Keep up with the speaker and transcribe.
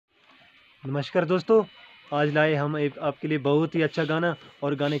नमस्कार दोस्तों। आज लाए हम एक आपके लिए बहुत ही अच्छा गाना,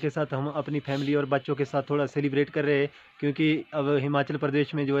 और गाने के साथ हम अपनी फैमिली और बच्चों के साथ थोड़ा सेलिब्रेट कर रहे हैं, क्योंकि अब हिमाचल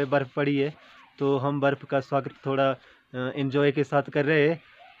प्रदेश में जो है बर्फ़ पड़ी है, तो हम बर्फ़ का स्वागत थोड़ा एंजॉय के साथ कर रहे हैं।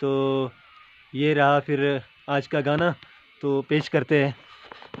 तो ये रहा फिर आज का गाना, तो पेश करते हैं।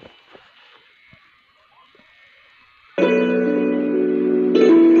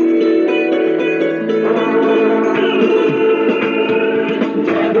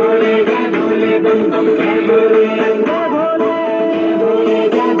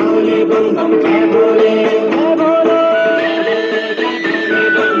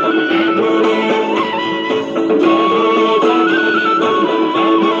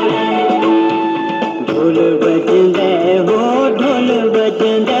 ढोल बजंदे हो ढोल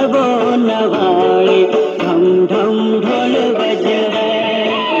बजंदे वो नगाड़े ढम ढम ढोल बजंदे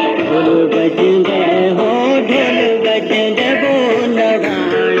हो ढोल बजंदे वो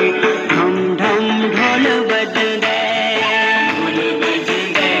नगाड़े ढम ढम ढोल बजंदे हो ढोल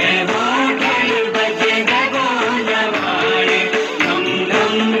बजंदे वो नगाड़े ढम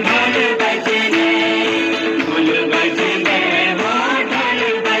ढम ढोल बजंदे हो ढोल बजंदे वो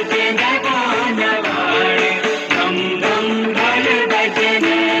नगाड़े ढम ढम ढोल बजंदे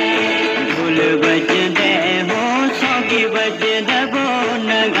ढोल बजंदे हो सौगी बजंदे वो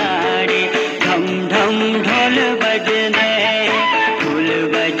नगाड़े ढम ढम ढोल बजंदे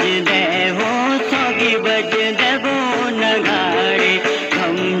हो सौगी बजंदे वो नगाड़े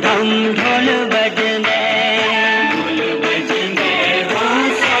ढम ढम ढोल बजंदे हो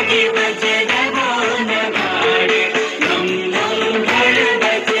सौगी बजंदे वो नगाड़े ढम ढम ढोल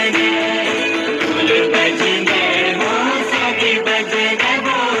बजंदे हो सौगी बजंदे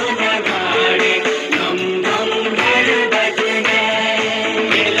वो नगाड़े ढम ढम ढोल बजंदे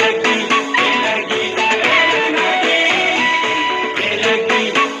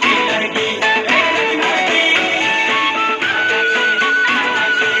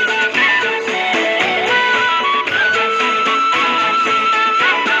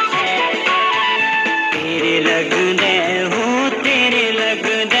तेरे लगदे हो तेरे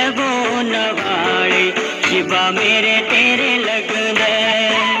लगदे वो नगाड़े शिवा मेरे तेरे लगदे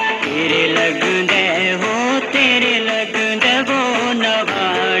हो तेरे लगदे वो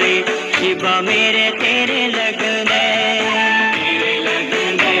नगाड़े शिवा मेरे तेरे लगदे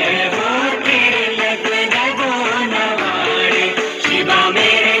हो तेरे लगदे वो नगाड़े शिवा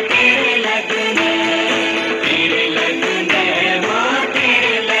मेरे तेरे लगदे हो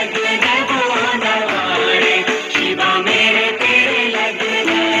तेरे लगदे वो नगाड़े शिवा मेरे तेरे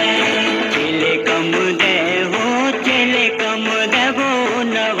लगदे चले कम दे हो चले कम दे वो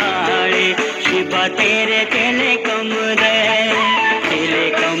नगाड़े शिवा तेरे चले कम दे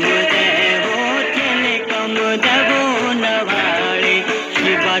हो चले कम दे वो नगाड़े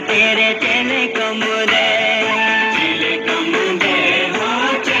शिवा तेरे चले कम दे हो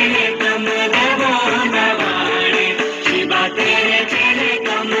चले कम दे वो नगाड़े शिवा तेरे चले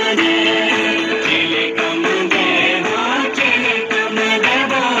कम दे हो चले कम दे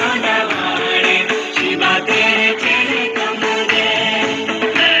वो नगाड़े शिवा तेरे चले कम दे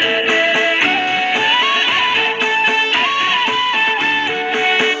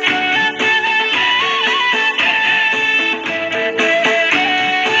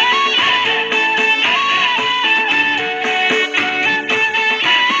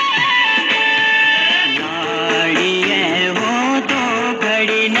लाड़िए हो दो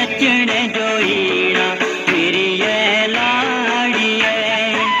घड़ी नचने जोईना मेरी ये लाड़िए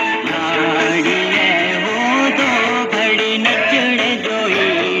हो दो घड़ी नचने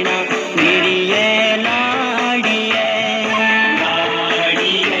जोईना मेरी ये लाड़िए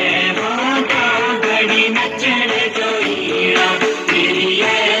हो दो घड़ी नचने जोईना मेरी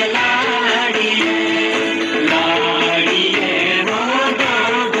ये लाड़िए हो दो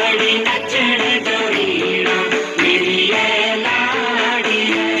घड़ी नचने जोईना मेरी ये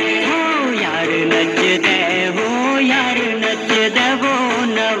लाड़िए हो यार नचदे हो वो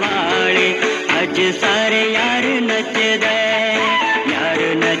नवाड़े अज सारे यार नचदे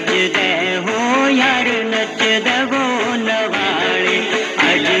हो यार नचदे वो नवाड़े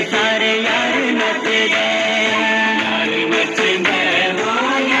अज सारे यार नचदे हो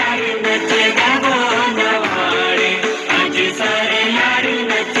यार नचदे वो नवाड़े अज सारे यार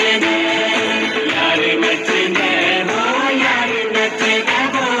नचदे हो यार नचदे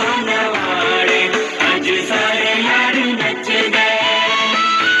वो नवाड़े अज सारे यार नचदे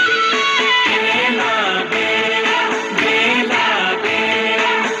बेला बेला बेला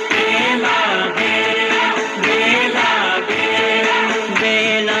बेला बेला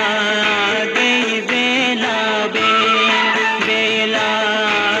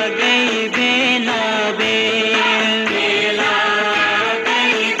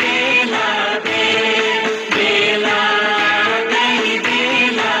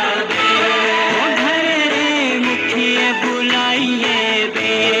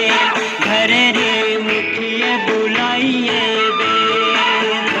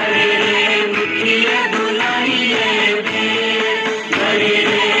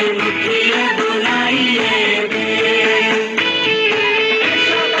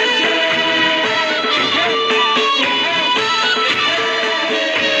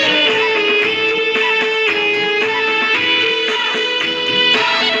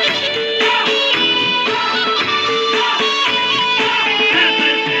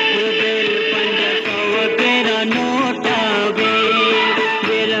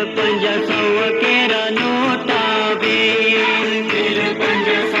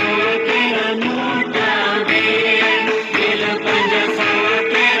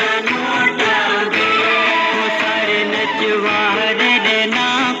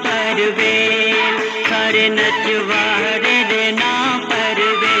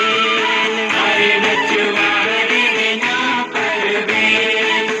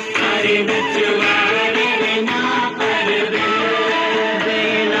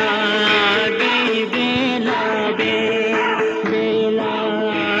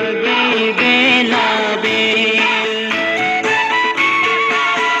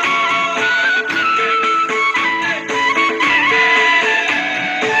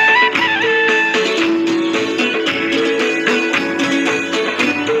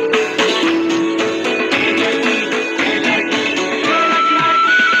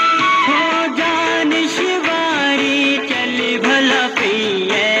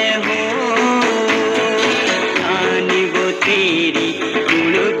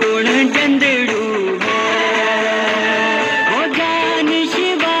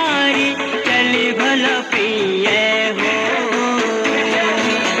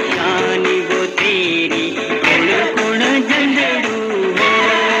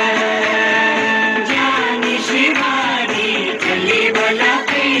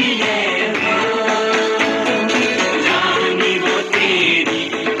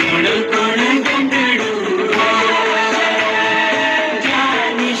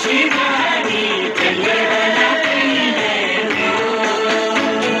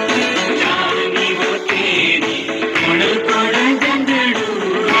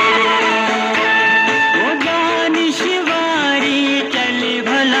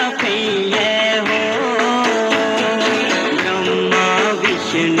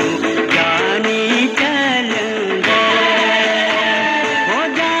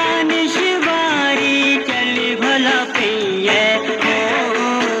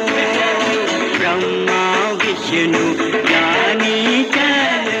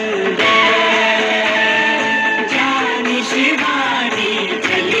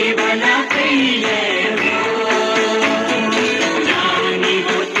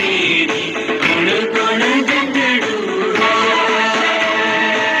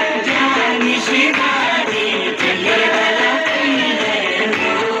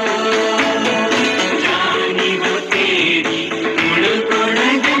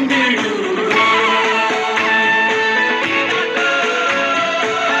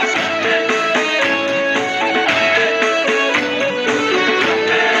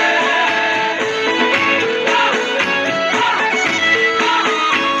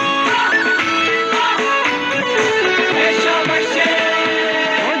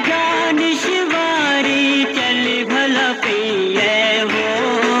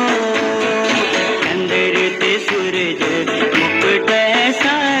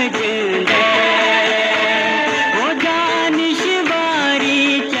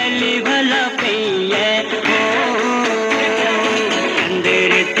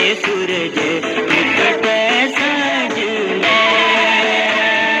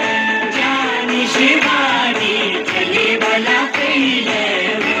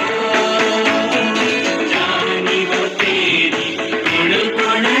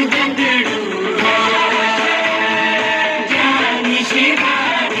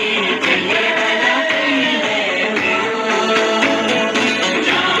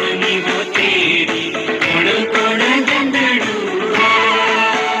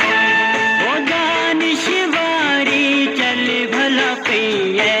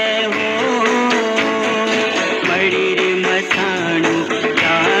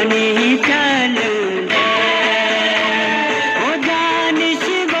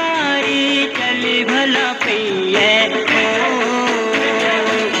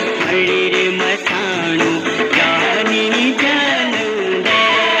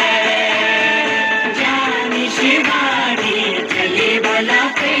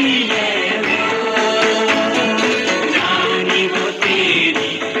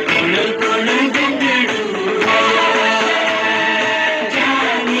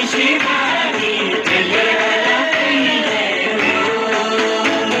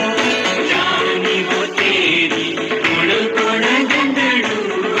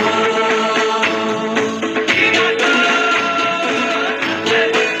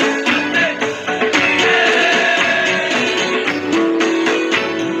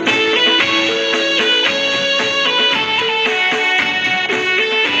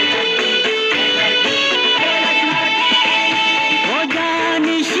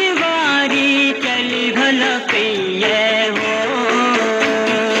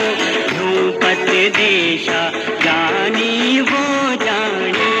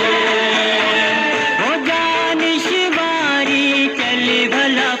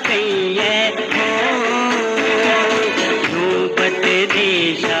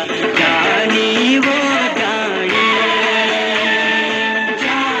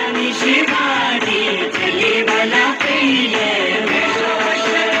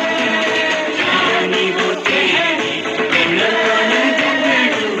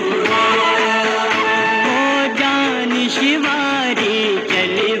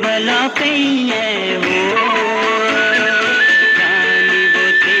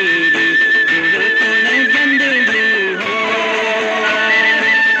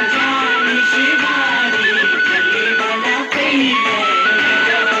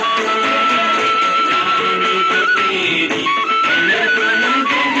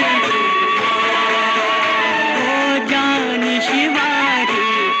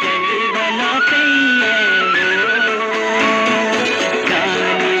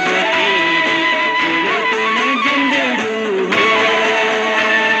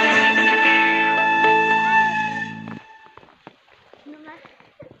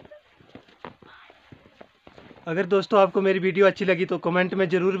अगर दोस्तों आपको मेरी वीडियो अच्छी लगी तो कमेंट में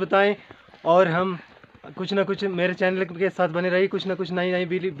ज़रूर बताएं, और हम कुछ ना कुछ मेरे चैनल के साथ बने रहिए, कुछ ना कुछ नई नई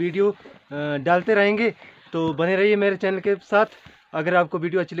वीडियो डालते रहेंगे। तो बने रहिए मेरे चैनल के साथ। अगर आपको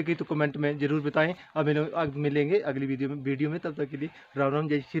वीडियो अच्छी लगी तो कमेंट में ज़रूर बताएं। अब मिलेंगे अगली वीडियो में। तब तक के लिए राम राम,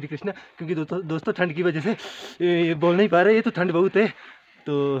 जय श्री कृष्ण। क्योंकि दोस्तों ठंड की वजह से ये बोल नहीं पा रहे, ये तो ठंड बहुत है।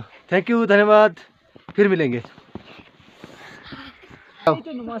 तो थैंक यू, धन्यवाद, फिर मिलेंगे।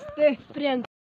 नमस्ते प्रियंका।